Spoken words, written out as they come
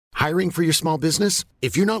Hiring for your small business?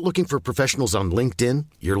 If you're not looking for professionals on LinkedIn,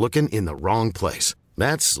 you're looking in the wrong place.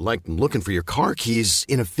 That's like looking for your car keys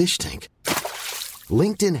in a fish tank.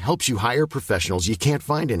 LinkedIn helps you hire professionals you can't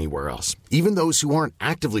find anywhere else, even those who aren't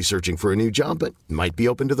actively searching for a new job but might be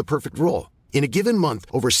open to the perfect role. In a given month,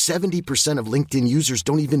 over 70% of LinkedIn users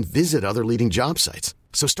don't even visit other leading job sites.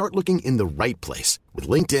 So start looking in the right place. With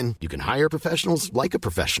LinkedIn, you can hire professionals like a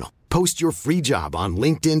professional. Post your free job on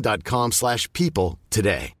linkedin.com/people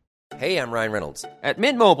today. Hey, I'm Ryan Reynolds. At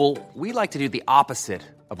Mint Mobile, we like to do the opposite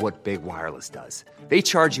of what Big Wireless does. They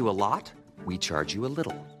charge you a lot, we charge you a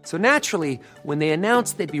little. So naturally, when they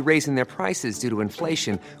announced they'd be raising their prices due to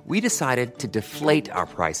inflation, we decided to deflate our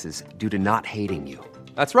prices due to not hating you.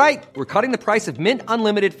 That's right. We're cutting the price of Mint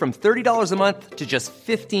Unlimited from $30 a month to just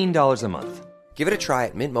 $15 a month. Give it a try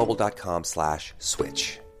at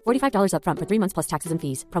mintmobile.com/switch. $45 up front for 3 months plus taxes and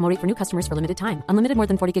fees. Promo rate for new customers for limited time. Unlimited more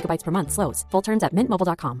than 40 gigabytes per month. Slows full terms at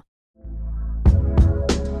mintmobile.com.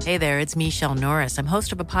 Hey there, it's Michelle Norris. I'm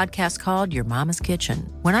host of a podcast called Your Mama's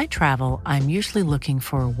Kitchen. When I travel, I'm usually looking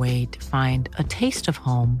for a way to find a taste of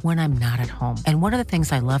home when I'm not at home. And one of the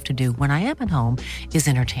things I love to do when I am at home is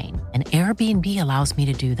entertain. And Airbnb allows me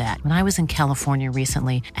to do that. When I was in California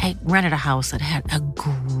recently, I rented a house that had a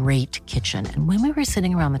great kitchen. And when we were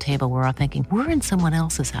sitting around the table, we were all thinking, we're in someone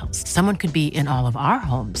else's house. Someone could be in all of our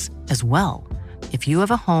homes as well. If you have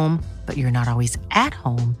a home, but you're not always at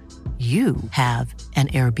home, you have an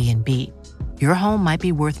Airbnb. Your home might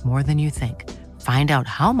be worth more than you think. Find out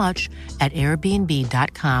how much at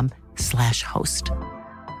airbnb.com/host.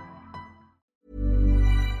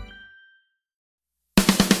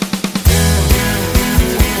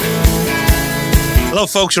 Hello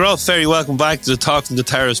folks, you're all very welcome back to the Talking to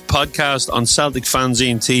Towers podcast on Celtic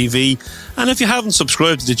Fanzine TV. And if you haven't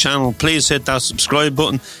subscribed to the channel, please hit that subscribe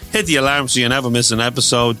button, hit the alarm so you never miss an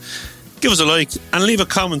episode. Give us a like and leave a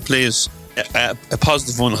comment, please. A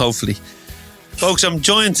positive one, hopefully. Folks, I'm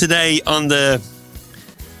joined today on the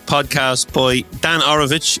podcast by Dan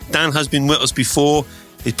Orovich. Dan has been with us before.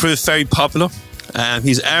 He's proved very popular.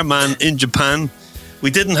 He's our man in Japan.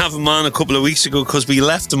 We didn't have him on a couple of weeks ago because we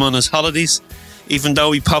left him on his holidays, even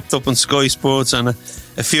though he popped up on Sky Sports and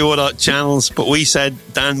a few other channels. But we said,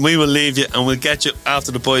 Dan, we will leave you and we'll get you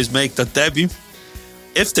after the boys make their debut.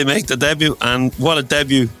 If they make their debut, and what a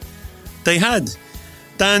debut they had.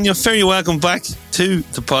 Dan, you're very welcome back to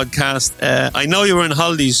the podcast. I know you were on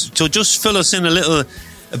holidays, so just fill us in a little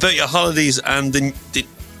about your holidays and the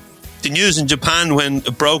news in Japan when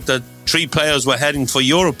it broke that 3 players were heading for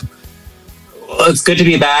Europe. Well, it's good to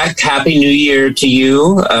be back. Happy New Year to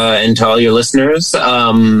you and to all your listeners. It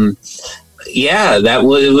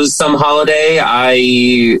was some holiday.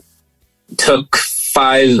 I took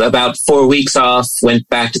about 4 weeks off, went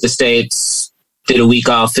back to the States, did a week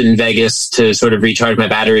off in Vegas to sort of recharge my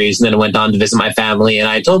batteries, and then I went on to visit my family. And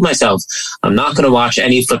I told myself, I'm not going to watch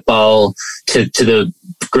any football to the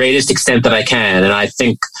greatest extent that I can. And I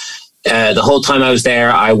think the whole time I was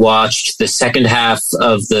there, I watched the second half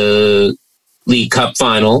of the League Cup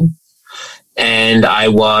final, and I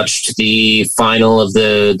watched the final of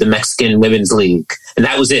the Mexican Women's League. And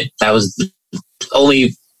that was it. That was the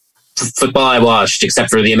only football I watched, except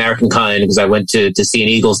for the American kind, because I went to see an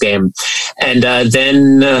Eagles game. And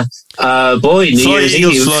then New Year's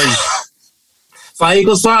Eve. Fly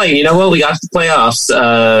Eagles fly. You know what? We got to the playoffs.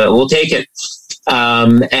 We'll take it.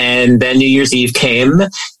 And then New Year's Eve came,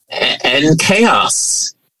 and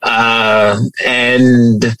chaos.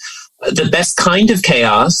 And the best kind of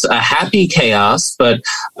chaos, a happy chaos, but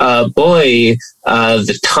the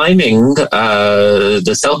timing,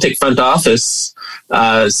 the Celtic front office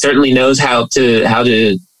certainly knows how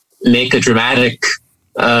to make a dramatic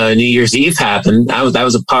New Year's Eve happen. That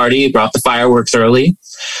was a party, brought the fireworks early,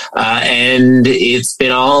 and it's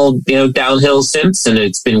been all downhill since. And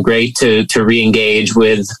it's been great to re-engage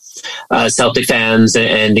with Celtic fans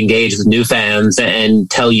and engage with new fans and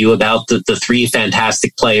tell you about the 3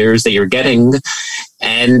 fantastic players that you're getting.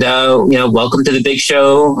 And welcome to the big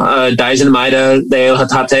show, Daisen Maeda, Leo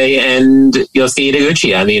Hatate, and Yosuke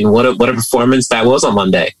Ideguchi. I mean, what a performance that was on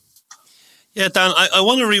Monday. Yeah, Dan, I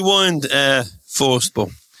want to rewind first,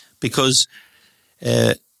 because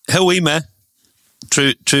how we met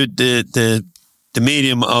through the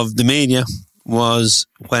medium of the media was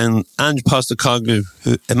when Ange Postecoglou,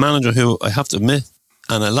 a manager who I have to admit,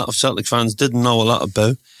 and a lot of Celtic fans didn't know a lot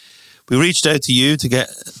about, we reached out to you to get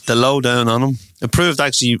the lowdown on him. It proved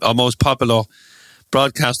actually our most popular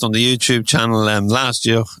broadcast on the YouTube channel last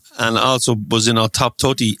year, and also was in our top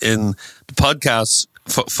 30 in the podcasts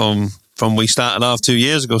from we started off 2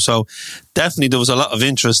 years ago. So definitely there was a lot of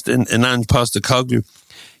interest in Ange Postecoglou.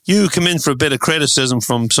 you come in for a bit of criticism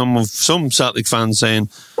from some Celtic fans saying,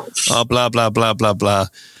 "Oh, blah blah blah blah blah."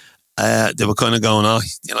 They were kind of going, "Oh,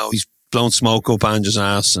 he's blown smoke up Ange's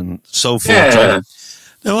ass and so forth." Yeah.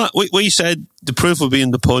 Now, we said the proof will be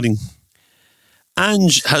in the pudding.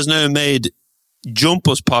 Ange has now made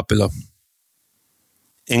jumpers popular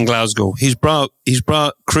in Glasgow. He's brought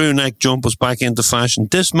crew neck jumpers back into fashion.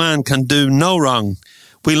 This man can do no wrong.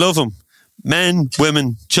 We love him. Men,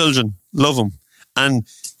 women, children love him. And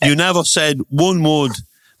you never said one word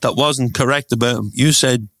that wasn't correct about him. You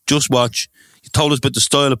said, just watch. You told us about the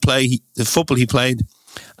style of play, the football he played.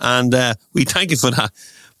 And we thank you for that.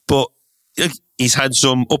 But he's had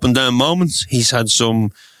some up and down moments. He's had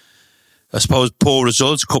some, I suppose, poor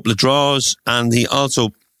results, a couple of draws. And he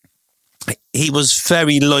was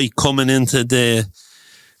very light coming into the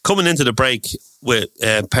break with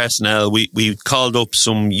personnel. We called up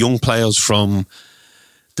some young players from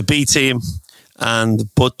the B team,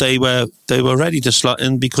 but they were ready to slot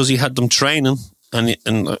in because he had them training. And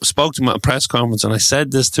I spoke to him at a press conference, and I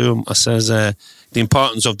said this to him. I says the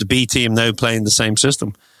importance of the B team now playing the same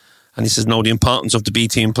system, and he says no, the importance of the B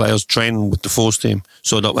team players training with the first team,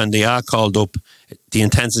 so that when they are called up, the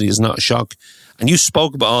intensity is not a shock. And you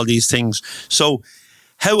spoke about all these things. So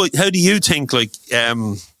how do you think?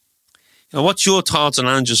 What's your thoughts on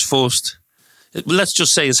Ange's first? Let's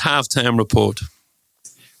just say his halftime report.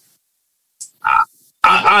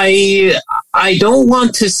 I don't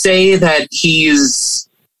want to say that he's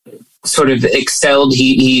sort of excelled.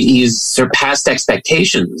 He's surpassed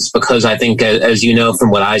expectations, because I think, as you know, from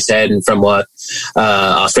what I said and from what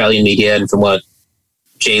Australian media and from what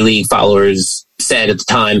J-League followers said at the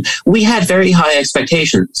time, we had very high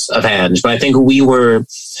expectations of Ange, but I think we were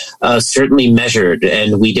certainly measured,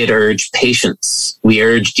 and we did urge patience. We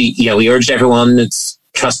urged everyone to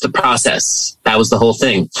trust the process. That was the whole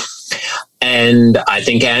thing. And I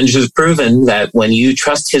think Ange has proven that when you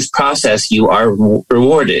trust his process, you are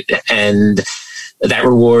rewarded. And that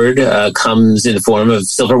reward comes in the form of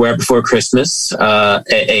silverware before Christmas,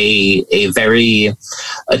 a very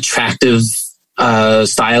attractive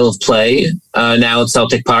style of play now at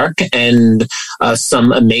Celtic Park, and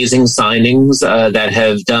some amazing signings that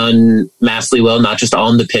have done massively well, not just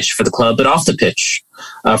on the pitch for the club, but off the pitch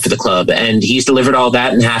for the club. And he's delivered all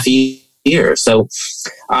that in half a year. So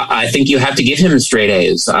I think you have to give him straight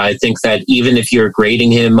A's. I think that even if you're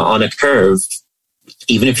grading him on a curve,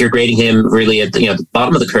 even if you're grading him really at the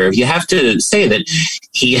bottom of the curve, you have to say that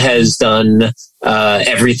he has done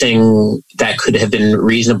everything that could have been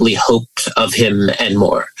reasonably hoped of him and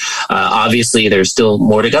more. Obviously, there's still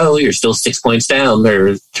more to go. You're still 6 points down,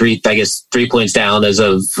 or 3 points down as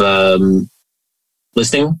of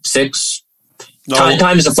listening. 6. No.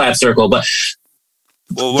 Time is a flat circle, but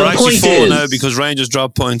we're actually 4 now because Rangers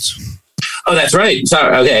dropped points. Oh, that's right.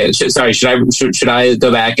 Sorry. Okay. Sorry. Should I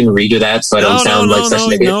go back and redo that so I don't sound like such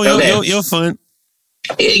an idiot? No, you're fine.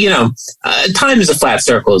 Time is a flat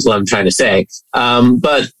circle is what I'm trying to say.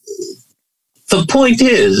 But the point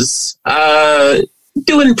is,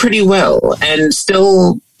 doing pretty well and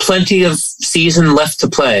still plenty of season left to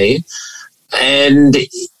play. And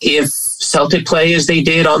if Celtic play as they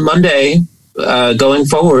did on Monday, going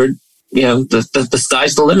forward, the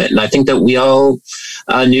sky's the limit. And I think that we all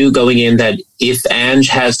knew going in that if Ange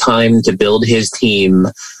has time to build his team,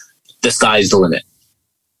 the sky's the limit.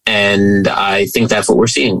 And I think that's what we're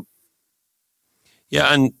seeing.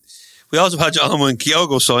 Yeah, and we also had you on when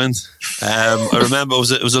Kyogo signed. I remember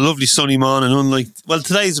it was a lovely sunny morning.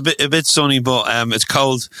 Today's a bit sunny, but it's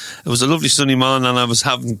cold. It was a lovely sunny morning, and I was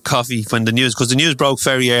having coffee when the news broke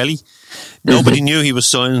very early. Nobody knew he was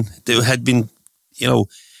signing. They had been,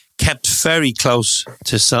 kept very close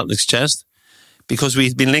to Celtic's chest, because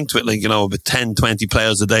we'd been linked with about 10, 20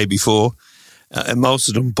 players a day before, and most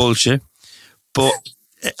of them bullshit. But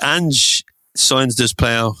Ange signs this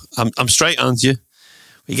player. I'm straight on to you.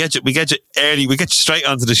 We get you early. We get you straight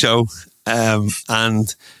onto the show,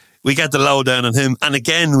 and we get the lowdown on him. And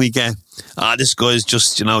again, we get, this guy's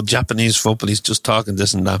just Japanese football. He's just talking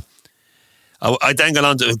this and that. I then got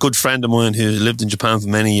on to a good friend of mine who lived in Japan for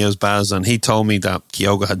many years, Baz, and he told me that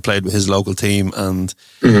Kyogo had played with his local team, and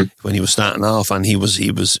when he was starting off, and he was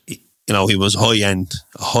high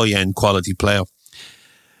end quality player.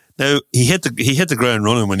 Now he hit the ground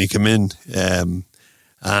running when he came in,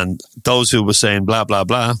 and those who were saying blah blah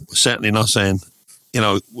blah were certainly not saying,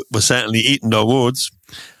 were certainly eating their words.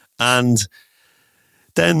 And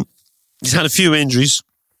then he's had a few injuries,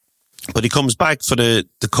 but he comes back for the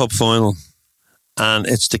cup final. And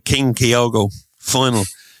it's the King Kyogo final.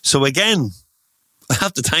 So again, I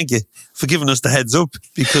have to thank you for giving us the heads up,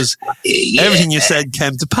 because everything you said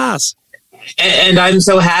came to pass. And I'm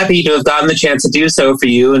so happy to have gotten the chance to do so for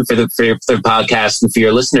you and for the podcast and for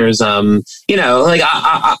your listeners. I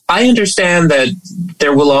understand that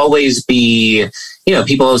there will always be,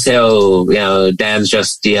 people will say, oh, Dan's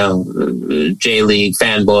just, J League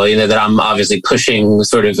fanboy, that I'm obviously pushing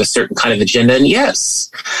sort of a certain kind of agenda. And yes,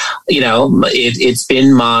 it's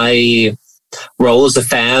been my role as a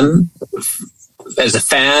fan, as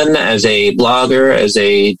a blogger, as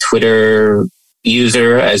a Twitter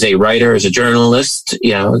user, as a writer, as a journalist,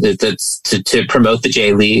 that's to promote the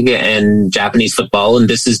J League and Japanese football. And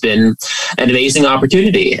this has been an amazing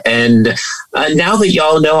opportunity. And now that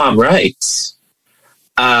y'all know I'm right,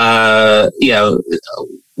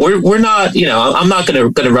 we're not, I'm not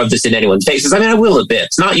going to rub this in anyone's faces. I mean, I will a bit.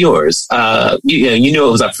 It's not yours. You knew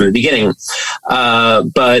it was up from the beginning.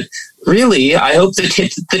 But really, I hope that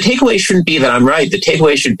the takeaway shouldn't be that I'm right. The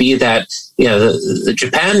takeaway should be that,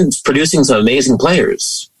 Japan's producing some amazing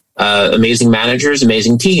players, amazing managers,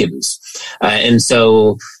 amazing teams. And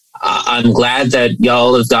so I'm glad that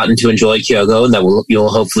y'all have gotten to enjoy Kyogo and that you'll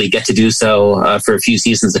hopefully get to do so for a few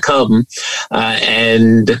seasons to come.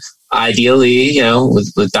 And ideally,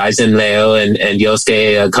 with Daisen, Leo, and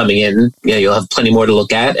Yosuke coming in, you'll have plenty more to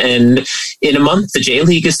look at. And in a month, the J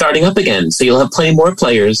League is starting up again. So you'll have plenty more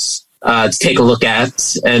players to take a look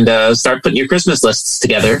at and start putting your Christmas lists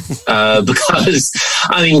together. Because,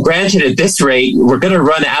 I mean, granted, at this rate, we're going to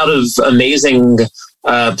run out of amazing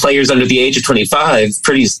players under the age of 25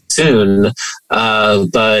 pretty soon.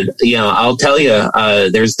 But, I'll tell you,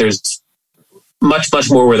 there's much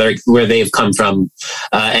more where they've come from.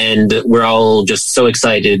 And we're all just so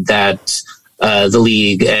excited that the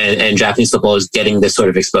league and Japanese football is getting this sort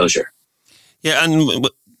of exposure. Yeah, and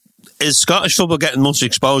is Scottish football getting much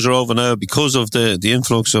exposure over now because of the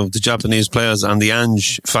influx of the Japanese players and the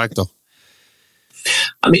Ange factor?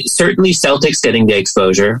 I mean, certainly Celtic's getting the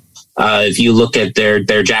exposure. If you look at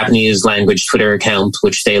their Japanese language Twitter account,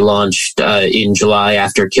 which they launched in July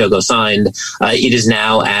after Kyogo signed, it is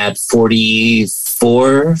now at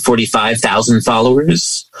 45,000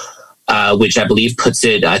 followers, which I believe puts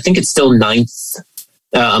it, I think it's still 9th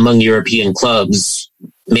among European clubs.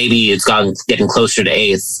 Maybe it's getting closer to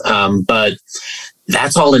 8th, but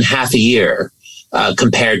that's all in half a year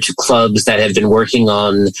compared to clubs that have been working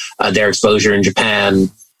on their exposure in Japan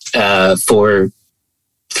for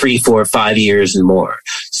 3, 4, 5 years and more.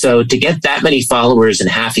 So to get that many followers in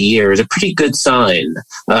half a year is a pretty good sign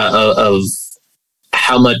of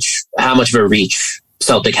how much of a reach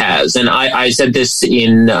Celtic has. And I said this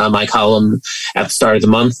in my column at the start of the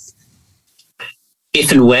month. If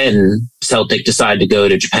and when Celtic decide to go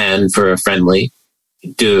to Japan for a friendly,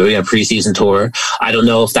 do a preseason tour, I don't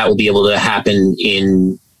know if that will be able to happen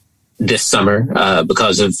in this summer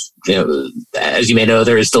because of, as you may know,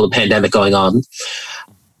 there is still a pandemic going on.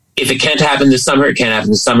 If it can't happen this summer, it can't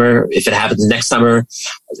happen this summer. If it happens next summer,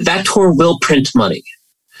 that tour will print money.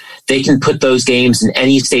 They can put those games in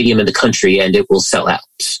any stadium in the country and it will sell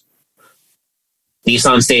out.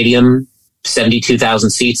 Nissan Stadium, 72,000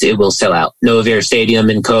 seats, it will sell out. Novare Stadium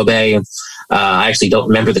in Kobe, I actually don't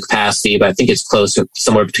remember the capacity, but I think it's close to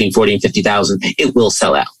somewhere between 40 and 50,000. It will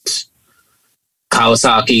sell out.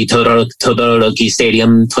 Kawasaki Todoroki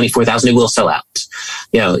Stadium, 24,000, it will sell out.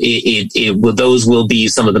 Those will be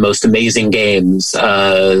some of the most amazing games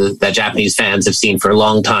that Japanese fans have seen for a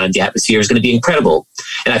long time. The atmosphere is going to be incredible.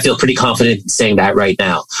 And I feel pretty confident in saying that right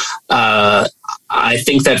now. I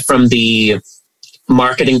think that from the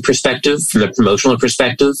marketing perspective, from the promotional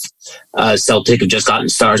perspective, Celtic have just gotten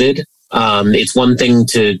started. It's one thing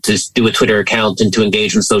to do a Twitter account and to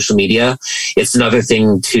engage in social media. It's another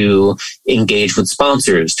thing to engage with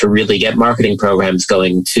sponsors, to really get marketing programs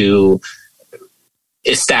going, to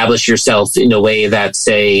establish yourself in a way that,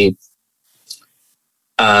 say,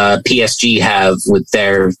 PSG have with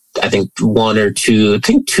their, I think,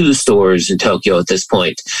 two stores in Tokyo at this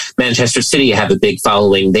point. Manchester City have a big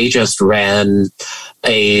following. They just ran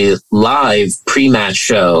a live pre-match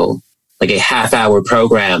show, like a half-hour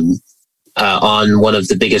program on one of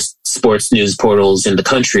the biggest sports news portals in the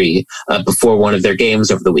country before one of their games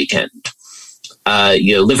over the weekend.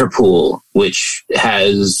 Liverpool, which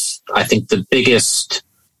has, I think, the biggest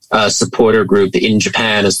supporter group in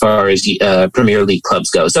Japan as far as Premier League clubs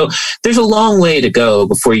go. So there's a long way to go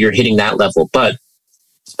before you're hitting that level. But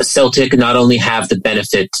Celtic not only have the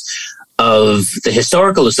benefit of the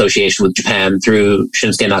historical association with Japan through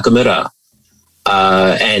Shinsuke Nakamura,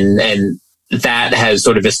 and that has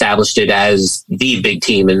sort of established it as the big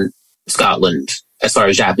team in Scotland as far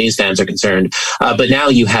as Japanese fans are concerned. But now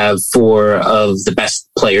you have 4 of the best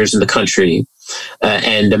players in the country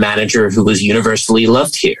and a manager who was universally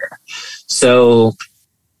loved here. So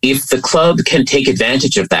if the club can take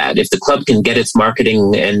advantage of that, if the club can get its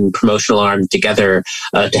marketing and promotional arm together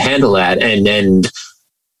to handle that, and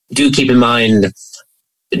do keep in mind,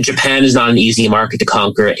 Japan is not an easy market to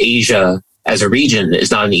conquer. Asia as a region is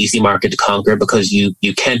not an easy market to conquer because you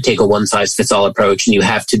can't take a one-size-fits-all approach, and you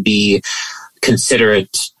have to be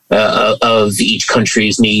considerate of each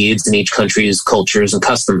country's needs and each country's cultures and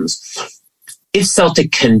customs. If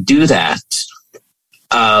Celtic can do that,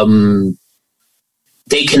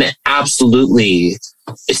 they can absolutely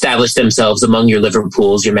establish themselves among your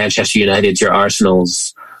Liverpools, your Manchester Uniteds, your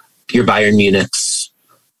Arsenals, your Bayern Munichs.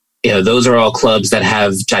 Those are all clubs that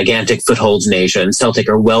have gigantic footholds in Asia, and Celtic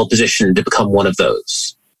are well positioned to become one of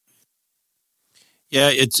those. Yeah,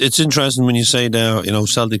 it's interesting when you say there,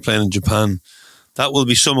 Celtic playing in Japan. That will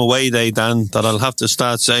be some away day, Dan, that I'll have to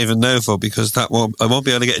start saving now for, because I won't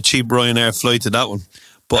be able to get a cheap Ryanair flight to that one.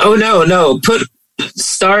 But no. Look,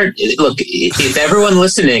 if everyone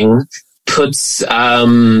listening puts you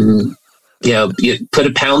put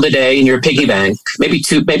 £1 a day in your piggy bank, maybe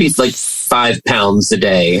like £5 a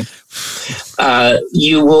day,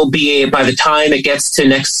 you will be, by the time it gets to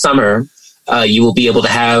next summer, you will be able to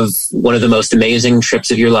have one of the most amazing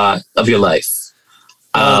trips of your life.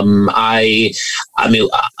 I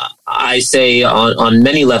say on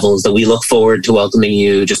many levels that we look forward to welcoming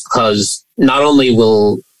you, just because not only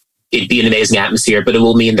will it be an amazing atmosphere, but it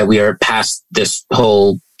will mean that we are past this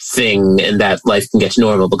whole thing and that life can get to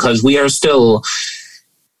normal, because we are still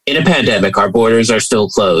in a pandemic. Our borders are still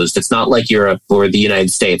closed. It's not like Europe or the United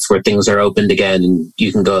States where things are opened again and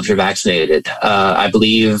you can go if you're vaccinated. I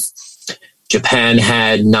believe Japan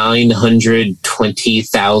had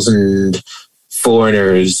 920,000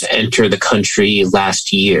 foreigners enter the country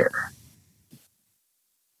last year.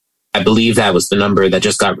 I believe that was the number that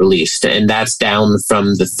just got released, and that's down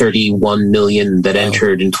from the 31 million that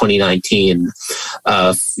entered in 2019.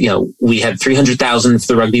 We had 300,000 for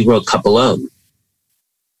the Rugby World Cup alone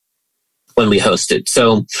when we hosted.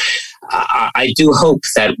 So I do hope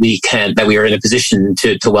that we are in a position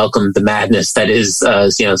to welcome the madness that is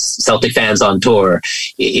Celtic fans on tour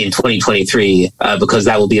in 2023, because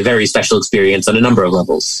that will be a very special experience on a number of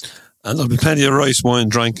levels. And there'll be plenty of rice wine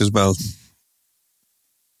drank as well.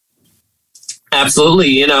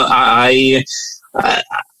 Absolutely. The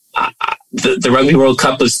Rugby World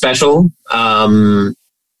Cup was special. I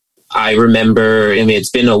remember, it's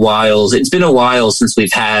been a while since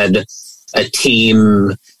we've had a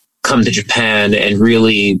team come to Japan and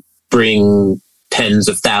really bring tens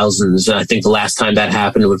of thousands. And I think the last time that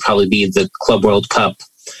happened would probably be the Club World Cup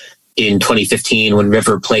in 2015, when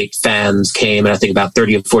River Plate fans came, and I think about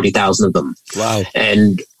 30 or 40,000 of them. Wow.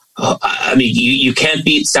 And you can't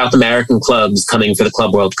beat South American clubs coming for the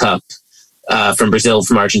Club World Cup, from Brazil,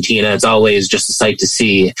 from Argentina. It's always just a sight to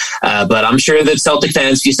see. But I'm sure that Celtic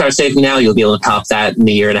fans, if you start saving now, you'll be able to top that in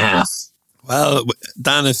a year and a half. Well,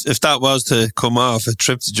 Dan, if that was to come off, a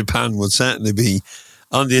trip to Japan would certainly be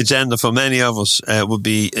on the agenda for many of us. It would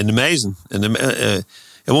be an amazing, a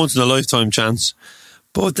once in a lifetime chance.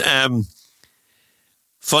 But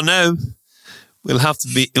for now, we'll have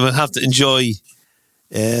to enjoy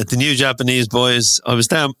the new Japanese boys. I was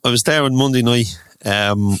there on Monday night.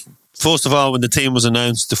 First of all, when the team was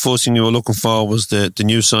announced, the first thing you were looking for was the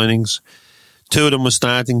new signings. Two of them were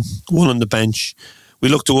starting, one on the bench. We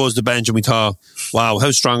looked towards the bench and we thought, wow, how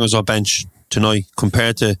strong is our bench tonight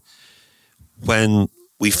compared to when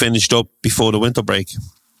we finished up before the winter break.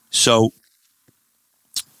 So,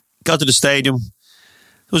 got to the stadium.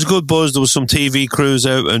 There was a good buzz. There was some TV crews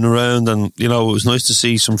out and around, and it was nice to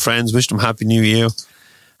see some friends. Wish them Happy New Year.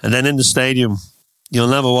 And then in the stadium, you'll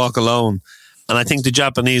never walk alone. And I think the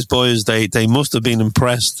Japanese boys, they must have been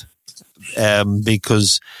impressed,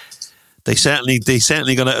 because they certainly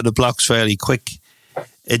got out of the blocks fairly quick.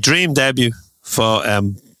 A dream debut for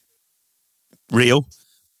Rio,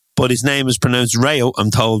 but his name is pronounced Rayo,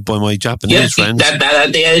 I'm told by my Japanese friends.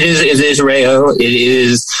 It is Rayo. It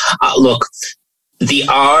is. Look, the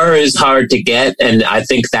R is hard to get, and I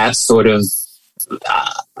think that's sort of.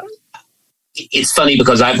 It's funny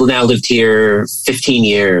because I've now lived here 15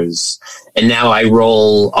 years, and now I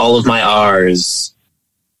roll all of my R's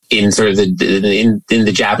in sort of in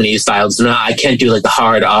the Japanese style. So now I can't do like the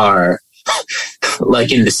hard R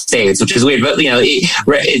like in the States, which is weird. But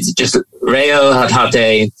it's just Rayo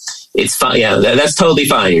Hatate. It's fine. Yeah, that's totally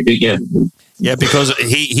fine. Yeah, because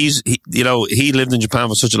he lived in Japan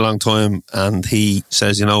for such a long time, and he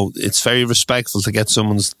says it's very respectful to get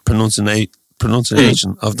someone's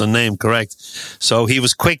pronunciation of the name correct. So he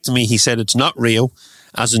was quick to me. He said it's not Rio,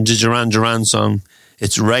 as in the Duran song.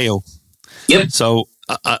 It's Rayo. Yep. So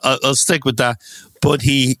I'll stick with that. But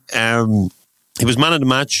he He was man of the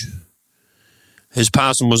match. His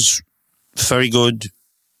passing was very good.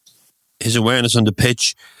 His awareness on the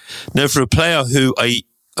pitch. Now, for a player who I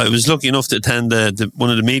was lucky enough to attend one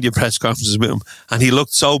of the media press conferences with him, and he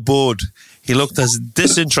looked so bored. He looked as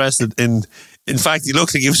disinterested in fact, he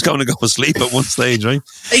looked like he was going to go to sleep at one stage, right?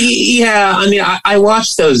 Yeah, I mean, I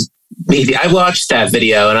watched those. I watched that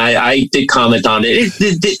video and I did comment on it.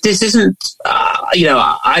 This isn't,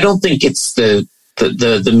 I don't think it's the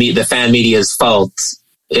fan media's fault.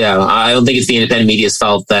 I don't think it's the independent media's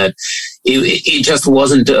fault that it just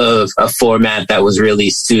wasn't a format that was really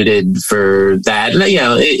suited for that. And,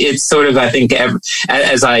 it's sort of, I think,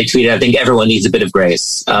 as I tweeted, I think everyone needs a bit of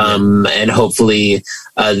grace. And hopefully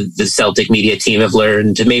the Celtic media team have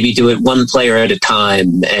learned to maybe do it one player at a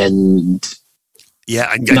time and give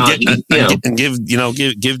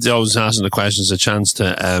those asking the questions a chance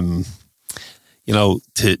to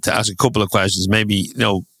to ask a couple of questions. Maybe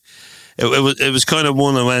it was kind of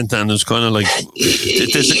one I went and it was kind of like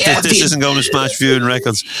this isn't going to smash viewing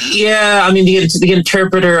records. Yeah, I mean the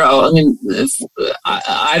interpreter.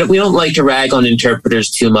 We don't like to rag on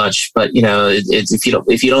interpreters too much, but it's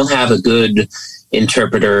if you don't have a good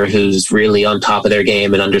interpreter who's really on top of their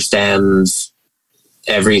game and understands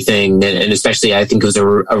everything, and especially I think it was a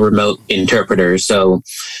remote interpreter. So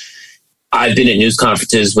I've been at news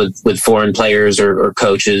conferences with foreign players or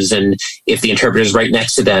coaches, and if the interpreter is right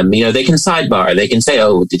next to them, they can sidebar. They can say,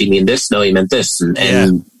 "Oh, did he mean this? No, he meant this."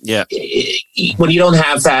 And when you don't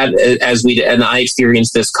have that, and I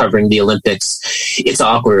experienced this covering the Olympics, it's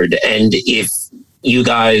awkward. And if you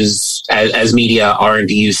guys, as media, aren't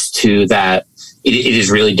used to that, it is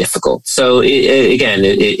really difficult. So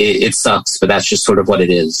it sucks, but that's just sort of what it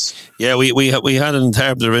is. Yeah, we had an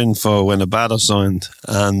interpreter in for when Abada signed,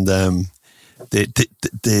 and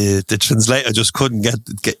the translator just couldn't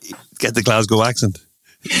get the Glasgow accent.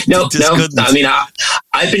 No. I mean,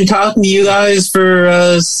 I've been talking to you guys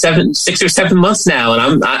for 6 or 7 months now,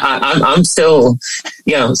 and I'm still,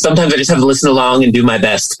 sometimes I just have to listen along and do my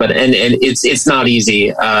best, but and it's not easy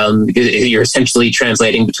because you're essentially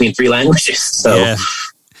translating between 3 languages. So. Yeah.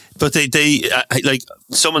 But they like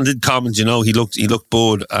someone did comment, he looked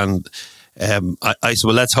bored, and I said,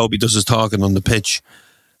 well, let's hope he does his talking on the pitch,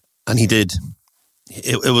 and he did.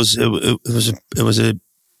 It was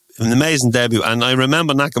an amazing debut, and I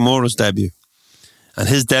remember Nakamura's debut, and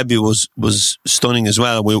his debut was stunning as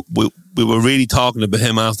well. We were really talking about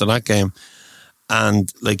him after that game, and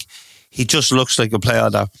like he just looks like a player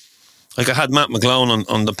that, like I had Matt McGlone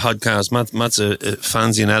on the podcast. Matt's a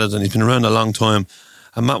fanzine editor, and he's been around a long time,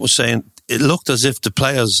 and Matt was saying it looked as if the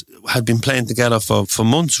players had been playing together for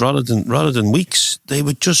months rather than weeks. They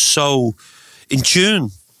were just so in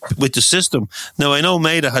tune with the system. Now I know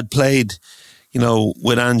Maida had played,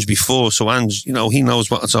 with Ange before, so Ange, he knows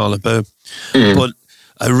what it's all about. But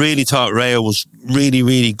I really thought Rayo was really,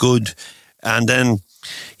 really good. And then,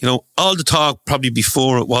 all the talk probably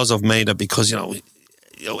before it was of Maida, because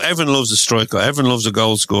everyone loves a striker, everyone loves a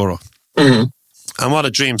goal scorer. And what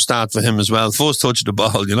a dream start for him as well. First touch of the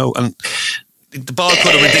ball, and the ball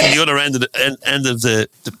could have been in the other end of the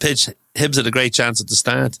pitch. Hibs had a great chance at the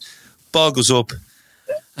start. Ball goes up.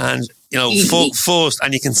 And, forced,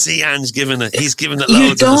 and you can see Ange giving it. He's giving it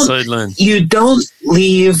loads on the sideline. You don't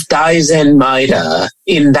leave Daizen Maida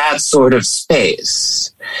in that sort of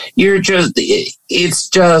space. It's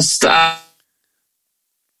just...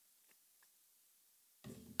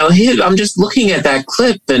 I'm just looking at that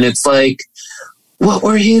clip, and it's like, what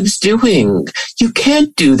were Hibs doing? You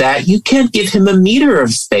can't do that. You can't give him a meter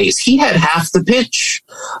of space. He had half the pitch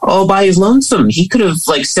all by his lonesome. He could have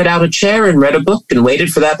set out a chair and read a book and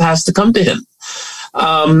waited for that pass to come to him.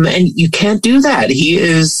 And you can't do that. He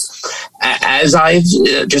is,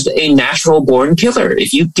 just a natural born killer.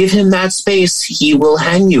 If you give him that space, he will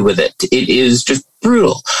hang you with it. It is just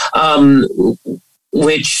brutal.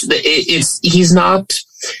 He's not...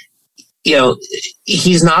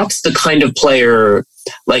 he's not the kind of player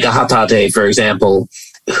like a Hatate, for example,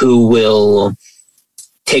 who will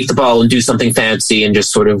take the ball and do something fancy and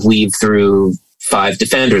just sort of weave through 5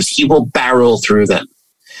 defenders. He will barrel through them.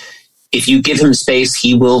 If you give him space,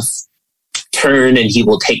 he will turn and he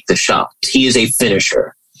will take the shot. He is a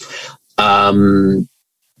finisher. It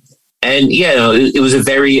was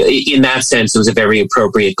in that sense, it was a very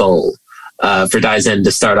appropriate goal. For Daizen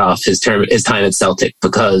to start off his time at Celtic,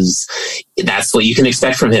 because that's what you can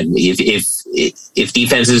expect from him. If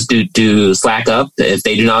defenses do slack up, if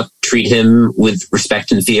they do not treat him with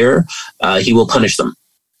respect and fear, he will punish them.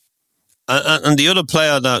 And the other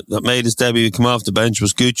player that made his debut come off the bench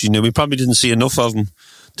was Gucci. Now, we probably didn't see enough of him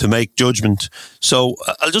to make judgment. So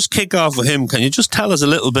I'll just kick off with him. Can you just tell us a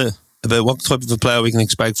little bit about what type of a player we can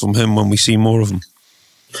expect from him when we see more of him?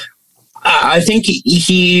 I think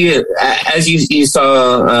he as you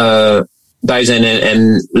saw, Daisen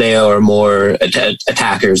and Leo are more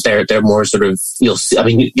attackers. They're more sort of, you'll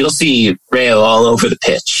see Reo all over the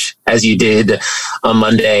pitch, as you did on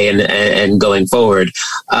Monday and going forward.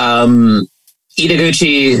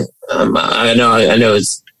 Ideguchi, I know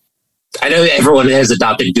everyone has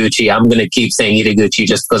adopted Gucci. I'm going to keep saying Ideguchi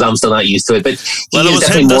just because I'm still not used to it. But well, it was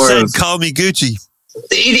him that said, "Call me Gucci."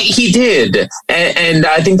 He did, and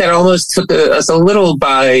I think that almost took us a little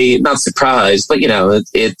by, not surprise, but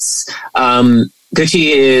it's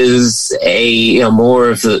Gucci is more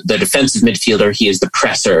of the defensive midfielder. He is the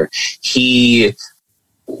presser.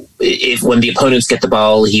 When the opponents get the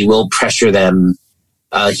ball, he will pressure them.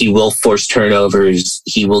 He will force turnovers.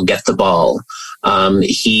 He will get the ball.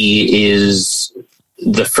 He is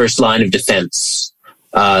the first line of defense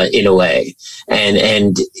in a way,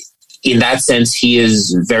 and in that sense, he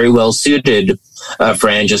is very well suited for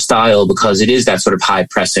Ange's style because it is that sort of high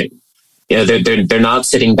pressing. They're not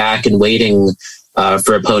sitting back and waiting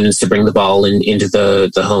for opponents to bring the ball into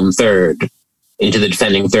the home third, into the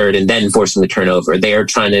defending third, and then forcing the turnover. They are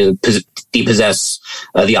trying to depossess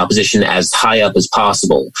the opposition as high up as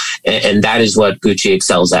possible, and that is what Gucci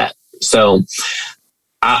excels at. So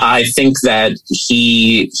I think that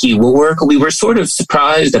he will work. We were sort of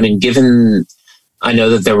surprised. I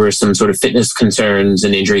know that there were some sort of fitness concerns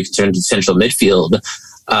and injury concerns in central midfield.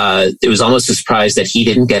 It was almost a surprise that he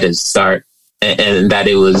didn't get his start and that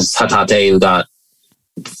it was Hatate who got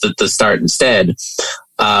the start instead.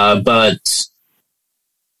 But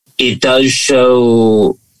it does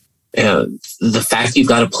show the fact you've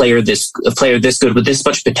got a player this good with this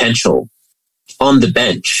much potential on the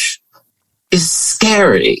bench is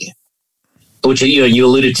scary. Which you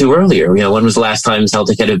alluded to earlier. When was the last time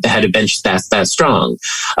Celtic had a bench that strong?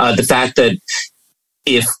 The fact that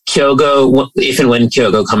if and when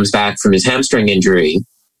Kyogo comes back from his hamstring injury,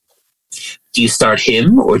 do you start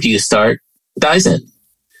him or do you start Daisen?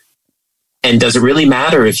 And does it really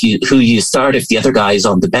matter who you start if the other guy is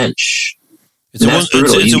on the bench? It's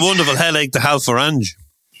a wonderful headache to have for Ange.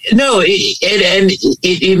 No,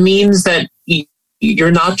 it means that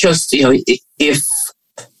you're not just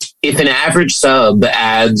if an average sub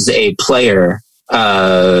adds a player,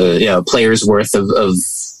 player's worth of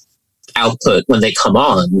output when they come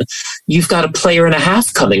on, you've got a player and a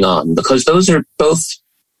half coming on because those are both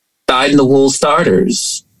dyed-in-the-wool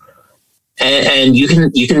starters. And you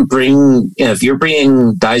can bring, if you're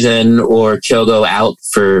bringing Daisen or Kyogo out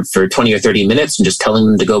for 20 or 30 minutes and just telling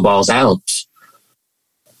them to go balls out,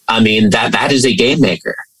 that is a game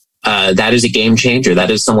maker. That is a game changer.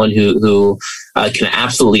 That is someone who can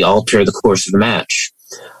absolutely alter the course of a match.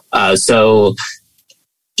 So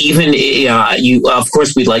even of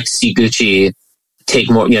course, we'd like to see Gucci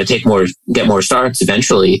get more starts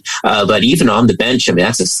eventually. But even on the bench,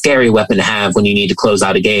 that's a scary weapon to have when you need to close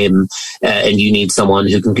out a game and you need someone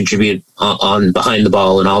who can contribute on behind the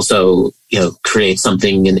ball and also create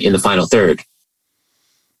something in the final third.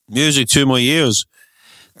 Music to my ears,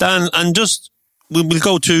 Dan, and just. We'll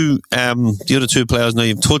go to the other two players now.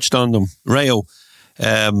 You've touched on them. Reo,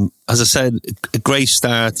 as I said, a great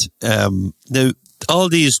start. Now, all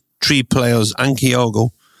these three players and Kyogo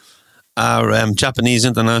are Japanese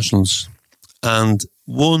internationals. And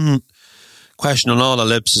one question on all our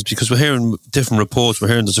lips is because we're hearing different reports. We're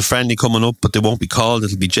hearing there's a friendly coming up, but they won't be called.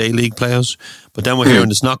 It'll be J-League players. But then we're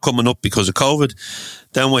hearing it's not coming up because of COVID.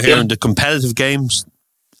 Then we're hearing the competitive games.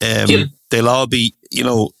 They'll all be,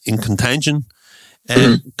 in contention.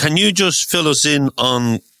 Can you just fill us in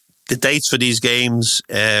on the dates for these games,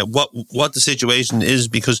 what the situation is?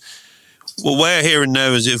 Because what we're hearing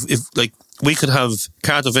now is if we could have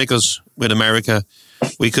Carter Vickers with America,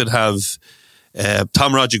 we could have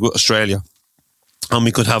Tom Rogic with Australia, and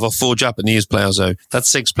we could have our 4 Japanese players out. That's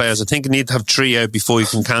 6 players. I think you need to have 3 out before you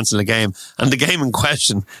can cancel a game. And the game in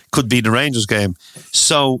question could be the Rangers game.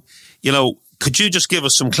 So, could you just give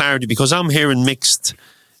us some clarity? Because I'm hearing mixed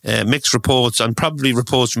reports and probably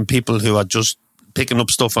reports from people who are just picking up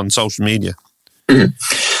stuff on social media. Let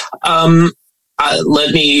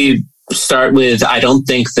me start with, I don't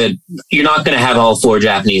think that you're not going to have all 4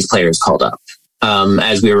 Japanese players called up.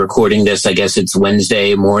 As we are recording this, I guess it's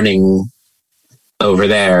Wednesday morning over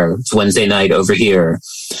there. It's Wednesday night over here.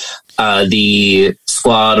 The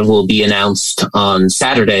squad will be announced on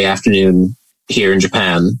Saturday afternoon here in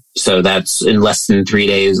Japan. So that's in less than 3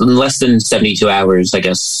 days, in less than 72 hours, I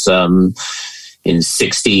guess, in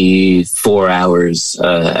 64 hours,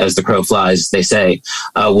 as the crow flies, they say,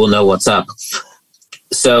 we'll know what's up.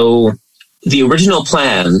 So the original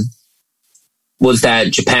plan was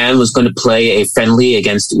that Japan was going to play a friendly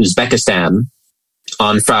against Uzbekistan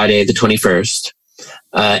on Friday, the 21st.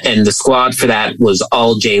 And the squad for that was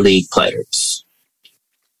all J-League players.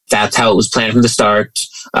 That's how it was planned from the start.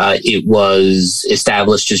 It was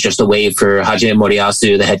established as just a way for Hajime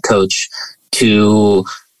Moriyasu, the head coach, to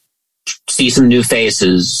see some new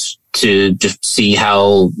faces, to just see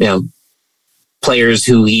how, players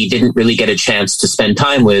who he didn't really get a chance to spend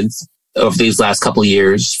time with over these last couple of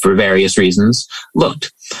years for various reasons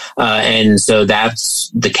looked. And so that's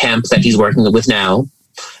the camp that he's working with now.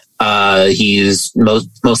 He's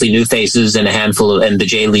mostly new faces and a handful of, and the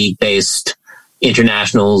J-League based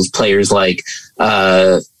internationals, players like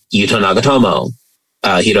Yuto Nagatomo,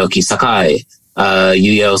 Hiroki Sakai,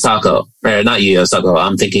 Yuya Osako, or not Yuya Osako.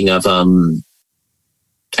 I'm thinking of,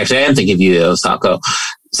 actually I am thinking of Yuya Osako.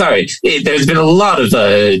 Sorry, there's been a lot of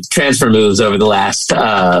transfer moves over the last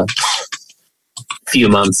few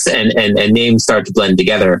months, and names start to blend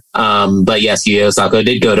together. But yes, Yuya Osako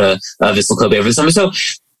did go to Vissel Kobe over the summer. So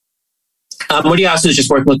Moriyasu is just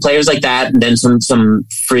working with players like that, and then some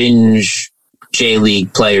fringe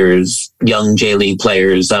J-League players, young J-League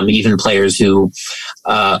players, even players who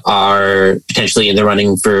are potentially in the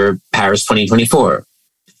running for Paris 2024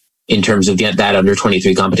 in terms of that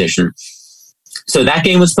under-23 competition. So that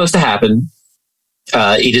game was supposed to happen.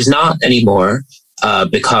 It is not anymore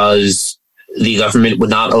because the government would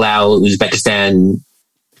not allow Uzbekistan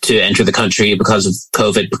to enter the country because of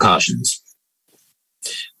COVID precautions.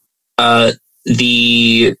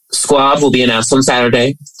 The squad will be announced on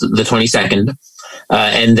Saturday, the 22nd,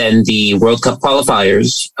 and then the World Cup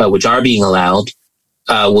qualifiers, which are being allowed,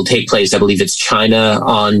 will take place. I believe it's China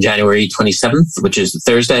on January 27th, which is a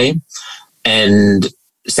Thursday, and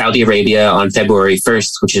Saudi Arabia on February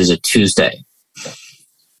 1st, which is a Tuesday.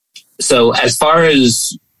 So as far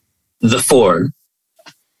as the four,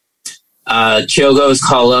 Kyogo's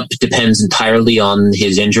call-up depends entirely on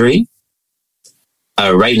his injury.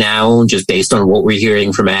 Right now, just based on what we're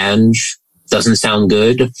hearing from Ange, doesn't sound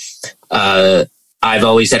good. I've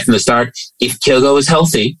always said from the start, if Kyogo is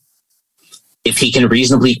healthy, if he can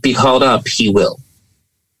reasonably be called up, he will.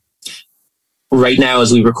 Right now,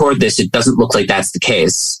 as we record this, it doesn't look like that's the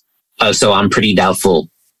case. So I'm pretty doubtful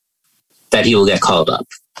that he will get called up.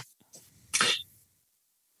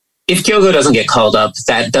 If Kyogo doesn't get called up,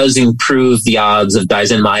 that does improve the odds of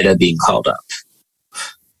Daisen Maeda being called up.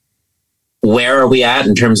 Where are we at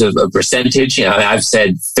in terms of a percentage? I've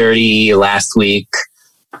said 30 last week,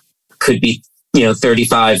 could be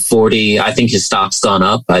 35, 40. I think his stock's gone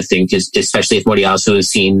up. I think especially if Moriyasu has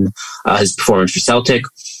seen his performance for Celtic.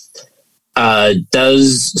 So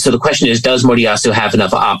the question is, does Moriyasu have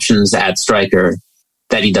enough options at striker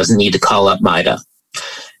that he doesn't need to call up Maeda?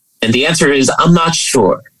 And the answer is, I'm not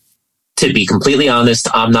sure. To be completely honest,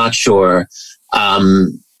 I'm not sure.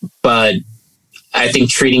 But I think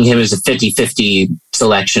treating him as a 50-50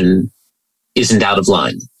 selection isn't out of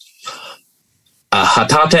line.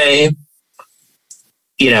 Hatate,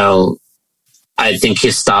 I think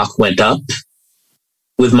his stock went up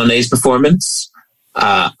with Monet's performance.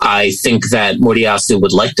 I think that Moriyasu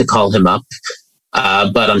would like to call him up,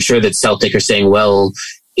 but I'm sure that Celtic are saying, well,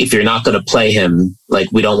 if you're not going to play him,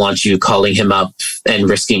 we don't want you calling him up and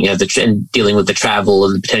risking and dealing with the travel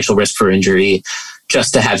and the potential risk for injury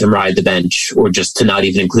just to have him ride the bench or just to not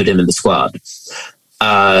even include him in the squad.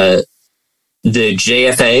 The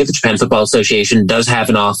JFA, the Japan Football Association, does have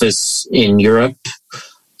an office in Europe.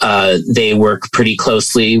 They work pretty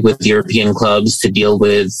closely with European clubs to deal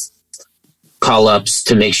with call-ups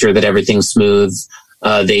to make sure that everything's smooth.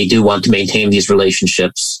 They do want to maintain these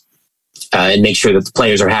relationships and make sure that the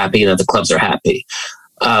players are happy and that the clubs are happy.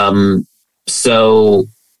 So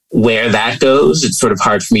where that goes, it's sort of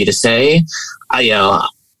hard for me to say.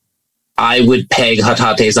 I would peg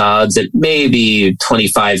Hatate's odds at maybe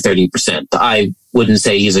 25-30%. I wouldn't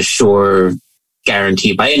say he's a sure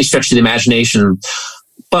guarantee by any stretch of the imagination.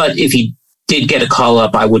 But if he did get a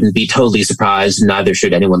call-up, I wouldn't be totally surprised, and neither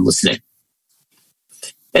should anyone listening.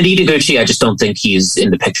 And Ideguchi, I just don't think he's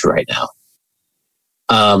in the picture right now.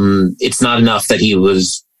 It's not enough that he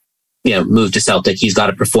was, moved to Celtic. He's got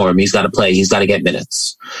to perform. He's got to play. He's got to get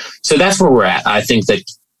minutes. So that's where we're at. I think that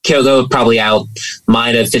Kyogo probably out,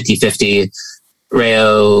 Maeda 50-50,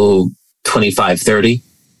 Reo 25-30.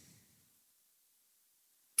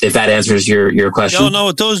 If that answers your question. No,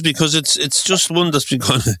 it does, because it's just one that's been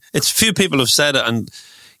going. It's few people have said it, and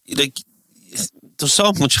there's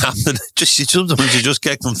so much happening. Sometimes you just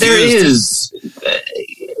get confused. There is,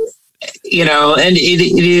 and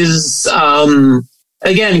it is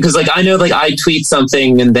again, because I know I tweet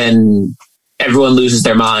something and then everyone loses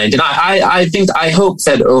their mind, and I hope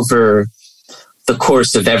that over the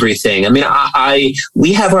course of everything. I mean,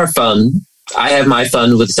 we have our fun. I have my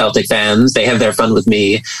fun with Celtic fans. They have their fun with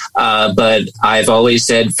me. But I've always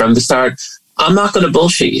said from the start, I'm not going to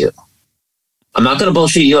bullshit you. I'm not going to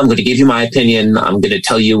bullshit you. I'm going to give you my opinion. I'm going to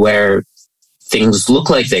tell you where things look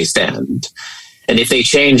like they stand. And if they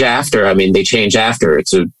change after, I mean, they change after.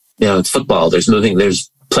 It's football. There's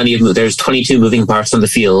 22 moving parts on the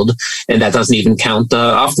field, and that doesn't even count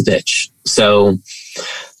off the pitch. So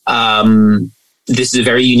this is a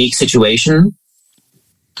very unique situation.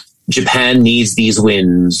 Japan needs these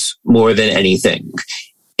wins more than anything.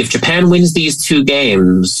 If Japan wins these 2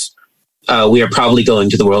 games, we are probably going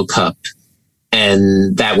to the World Cup,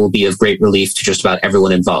 and that will be of great relief to just about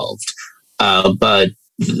everyone involved. But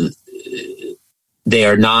they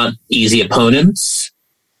are not easy opponents.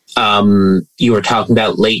 You were talking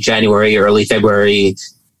about late January, early February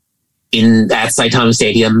at Saitama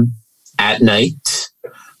Stadium at night.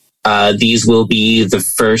 These will be the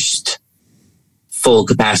first full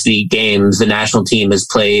capacity games the national team has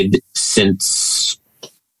played since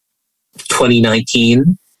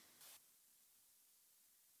 2019.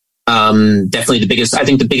 Definitely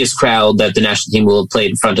the biggest crowd that the national team will have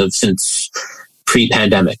played in front of since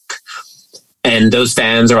pre-pandemic. And those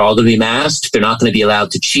fans are all going to be masked. They're not going to be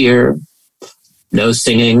allowed to cheer. No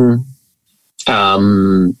singing. It's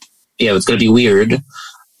going to be weird.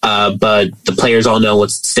 But the players all know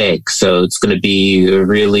what's at stake. So it's going to be a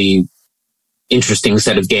really interesting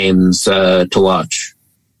set of games to watch.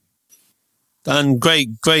 Dan, great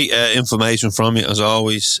information from you as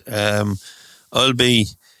always. I'll be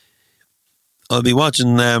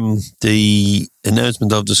watching the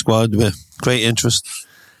announcement of the squad with great interest.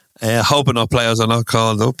 Hoping our players are not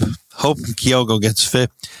called up. Hoping Kyogo gets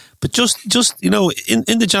fit. But just in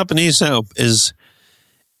the Japanese setup,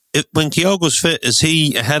 when Kyogo's fit, is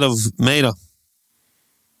he ahead of Maeda?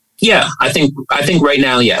 Yeah, I think right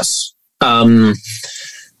now, yes.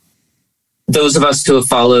 Those of us who have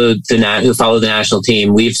followed the national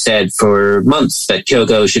team, we've said for months that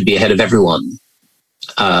Kyogo should be ahead of everyone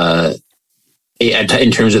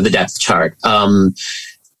in terms of the depth chart.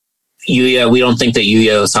 We don't think that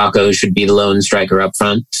Yuya Osako should be the lone striker up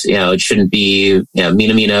front. It shouldn't be.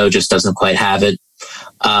 Minamino just doesn't quite have it.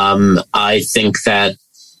 I think that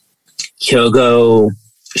Kyogo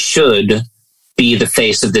should be the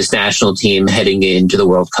face of this national team heading into the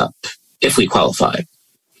World Cup if we qualify.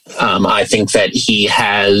 I think that he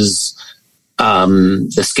has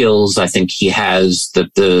the skills. I think he has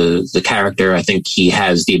the character. I think he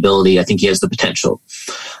has the ability. I think he has the potential.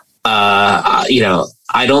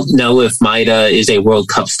 I don't know if Maeda is a World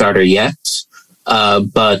Cup starter yet,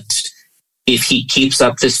 but if he keeps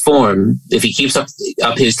up this form, if he keeps up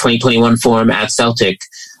his 2021 form at Celtic,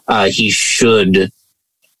 he should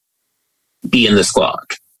be in the squad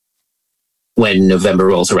when November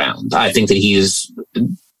rolls around. I think that he's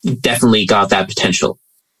definitely got that potential.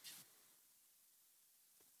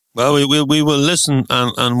 Well, we will listen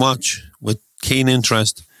and watch with keen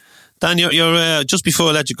interest. Dan, you're just before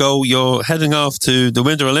I let you go, you're heading off to the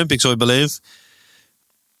Winter Olympics, I believe.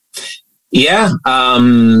 Yeah,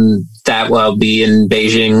 that will be in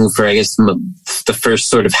Beijing for, I guess, the first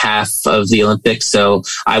sort of half of the Olympics. So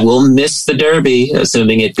I will miss the Derby,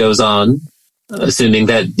 assuming it goes on, assuming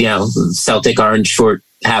that, Celtic aren't short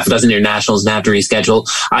half a dozen internationals and have to reschedule.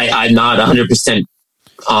 I'm not 100%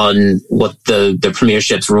 on what the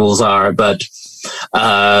Premiership's rules are, but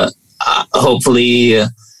hopefully...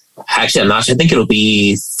 Actually, I'm not sure. I think it'll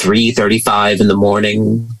be 3:35 in the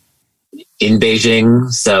morning in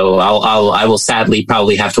Beijing. So I will sadly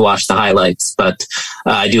probably have to watch the highlights, but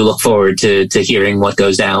I do look forward to hearing what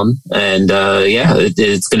goes down. And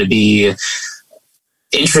it's going to be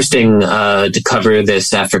interesting to cover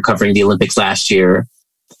this after covering the Olympics last year,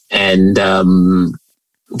 and going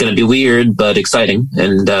to be weird but exciting,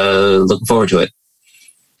 and looking forward to it.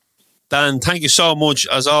 Dan, thank you so much,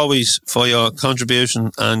 as always, for your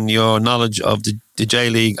contribution and your knowledge of the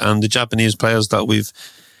J-League and the Japanese players that we've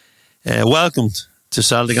welcomed to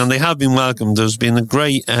Celtic, and they have been welcomed. There's been a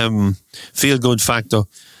great feel-good factor.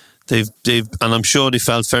 They've, and I'm sure they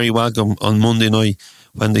felt very welcome on Monday night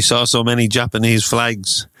when they saw so many Japanese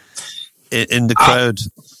flags in the crowd.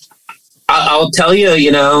 I'll tell you,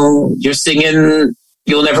 you're singing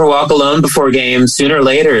You'll Never Walk Alone before games. Sooner or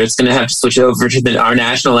later, it's going to have to switch over to our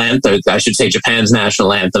national anthem. I should say Japan's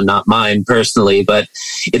national anthem, not mine personally, but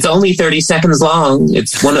it's only 30 seconds long.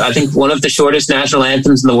 It's one of the shortest national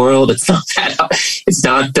anthems in the world. It's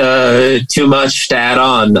not too much to add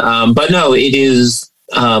on. But no, it is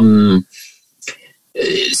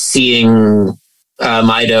seeing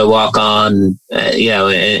Maeda walk on,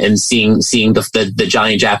 and seeing the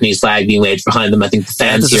giant Japanese flag being waved behind them. I think the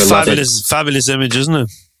fans here love it. Fabulous image, isn't it?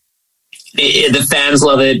 The fans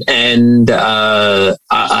love it, and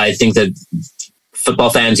I think that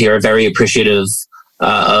football fans here are very appreciative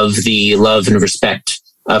of the love and respect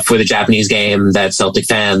for the Japanese game that Celtic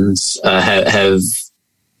fans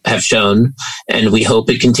have shown, and we hope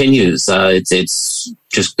it continues. It's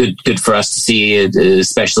just good for us to see,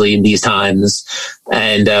 especially in these times,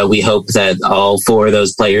 and we hope that all four of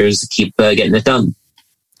those players keep getting it done.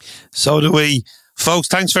 So do we. Folks,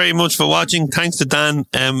 thanks very much for watching. Thanks to Dan.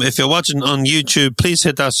 If you're watching on YouTube, please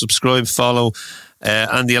hit that subscribe, follow,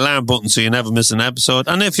 and the alarm button so you never miss an episode.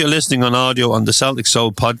 And if you're listening on audio on the Celtic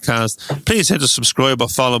Soul podcast, please hit the subscribe or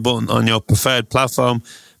follow button on your preferred platform,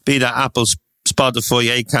 be that Apple,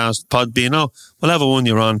 Spotify, Acast, Podbean, or whatever one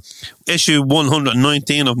you're on. Issue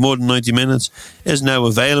 119 of More Than 90 Minutes is now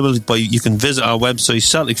available, but you can visit our website,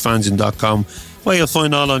 CelticFanzine.com, where you'll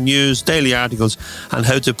find all our news, daily articles, and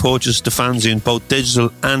how to purchase the fanzine, both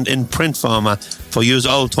digital and in print format, for you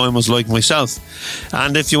old-timers like myself.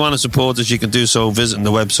 And if you want to support us, you can do so visiting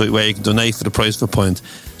the website, where you can donate for the price of a pint.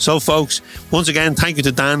 So, folks, once again, thank you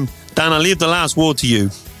to Dan. Dan, I'll leave the last word to you.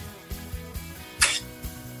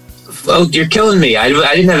 Oh, you're killing me. I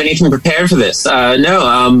didn't have anything prepared for this.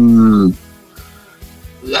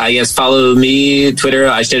 I guess follow me, Twitter,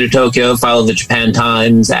 Aishida Tokyo, follow the Japan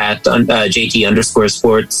Times at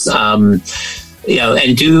JT_sports.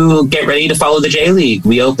 And do get ready to follow the J League.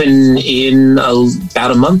 We open in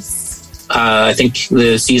about a month. I think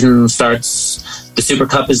the season starts, the Super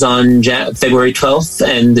Cup is on February 12th,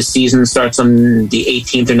 and the season starts on the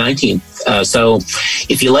 18th or 19th. So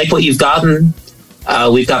if you like what you've gotten,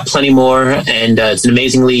 we've got plenty more, and it's an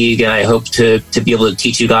amazing league, and I hope to be able to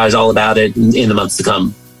teach you guys all about it in the months to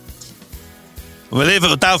come. We'll leave it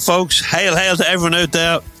with that, folks. Hail to everyone out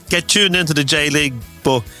there. Get tuned into the J League,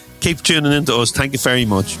 but keep tuning into us. Thank you very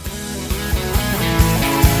much.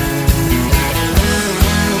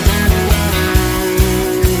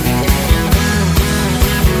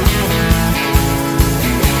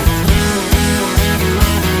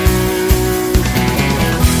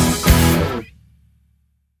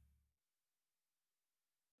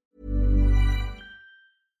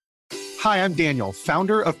 Hi, I'm Daniel,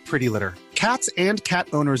 founder of Pretty Litter. Cats and cat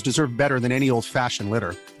owners deserve better than any old-fashioned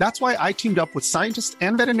litter. That's why I teamed up with scientists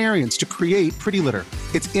and veterinarians to create Pretty Litter.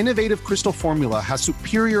 Its innovative crystal formula has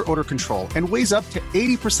superior odor control and weighs up to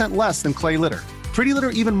 80% less than clay litter. Pretty Litter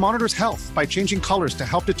even monitors health by changing colors to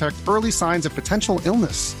help detect early signs of potential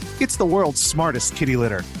illness. It's the world's smartest kitty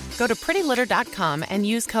litter. Go to prettylitter.com and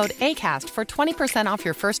use code ACAST for 20% off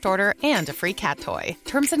your first order and a free cat toy.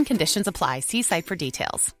 Terms and conditions apply. See site for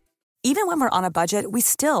details. Even when we're on a budget, we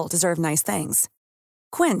still deserve nice things.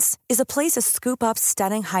 Quince is a place to scoop up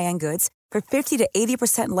stunning high-end goods for 50 to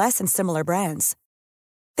 80% less than similar brands.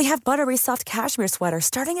 They have buttery soft cashmere sweaters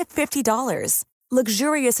starting at $50,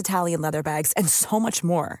 luxurious Italian leather bags, and so much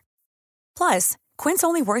more. Plus, Quince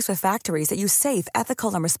only works with factories that use safe,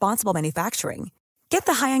 ethical, and responsible manufacturing. Get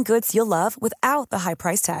the high-end goods you'll love without the high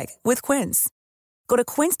price tag with Quince. Go to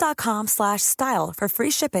quince.com/style for free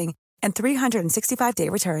shipping and 365-day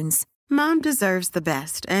returns. Mom deserves the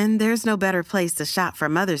best, and there's no better place to shop for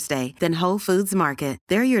Mother's Day than Whole Foods Market.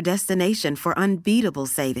 They're your destination for unbeatable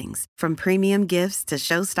savings, from premium gifts to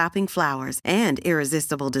show-stopping flowers and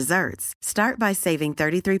irresistible desserts. Start by saving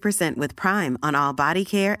 33% with Prime on all body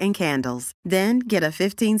care and candles. Then get a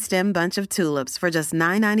 15-stem bunch of tulips for just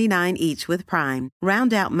 $9.99 each with Prime.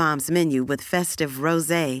 Round out Mom's menu with festive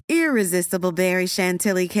rosé, irresistible berry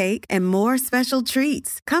chantilly cake, and more special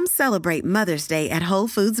treats. Come celebrate Mother's Day at Whole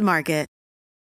Foods Market.